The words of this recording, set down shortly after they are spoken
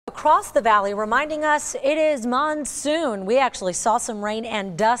across the valley, reminding us it is monsoon. We actually saw some rain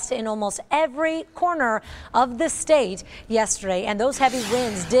and dust in almost every corner of the state yesterday, and those heavy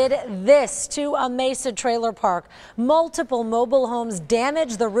winds did this to a Mesa trailer park. Multiple mobile homes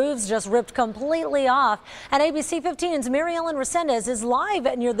damaged, the roofs just ripped completely off. And ABC 15's Mary Ellen Resendez is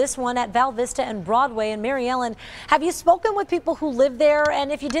live near this one at Val Vista and Broadway. And Mary Ellen, have you spoken with people who live there?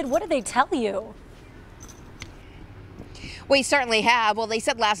 And if you did, what did they tell you? We certainly have. Well, they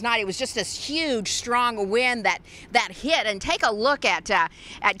said last night it was just this huge, strong wind that hit. And take a look at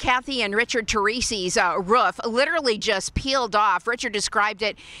Kathy and Richard Teresi's roof. Literally just peeled off. Richard described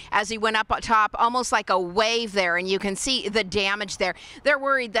it as he went up top, almost like a wave there, and you can see the damage there. They're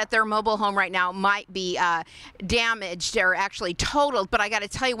worried that their mobile home right now might be damaged or actually totaled. But I got to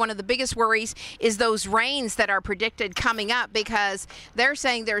tell you, one of the biggest worries is those rains that are predicted coming up, because they're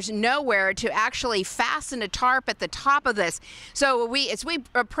saying there's nowhere to actually fasten a tarp at the top of this. So as we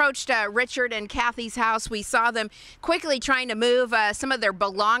approached Richard and Kathy's house, we saw them quickly trying to move some of their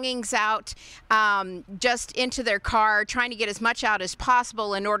belongings out just into their car, trying to get as much out as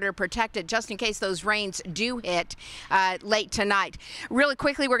possible in order to protect it, just in case those rains do hit late tonight. Really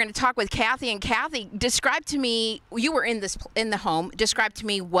quickly, we're going to talk with Kathy. And Kathy, describe to me, you were in the home. Describe to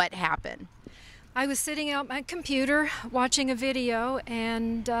me what happened. I was sitting at my computer watching a video,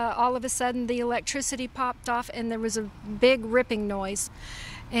 and all of a sudden the electricity popped off and there was a big ripping noise.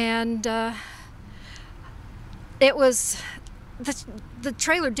 And it was, the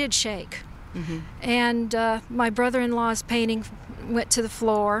trailer did shake. Mm-hmm. And my brother-in-law's painting went to the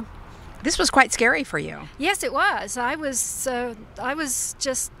floor. This was quite scary for you. Yes, it was. I was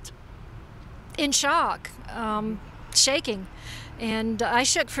just in shock, shaking. And I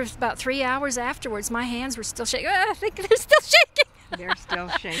shook for about 3 hours afterwards. My hands were still shaking. I think they're still shaking. They're still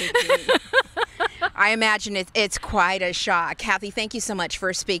shaking. I imagine it's quite a shock. Kathy, thank you so much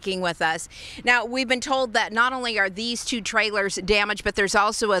for speaking with us. Now, we've been told that not only are these two trailers damaged, but there's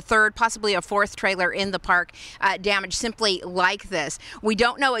also a third, possibly a fourth trailer in the park damaged simply like this. We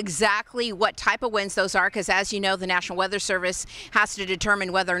don't know exactly what type of winds those are, because as you know, the National Weather Service has to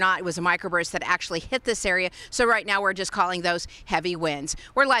determine whether or not it was a microburst that actually hit this area. So right now we're just calling those heavy winds.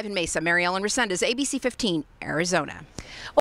 We're live in Mesa. Mary Ellen Resendez, ABC 15, Arizona.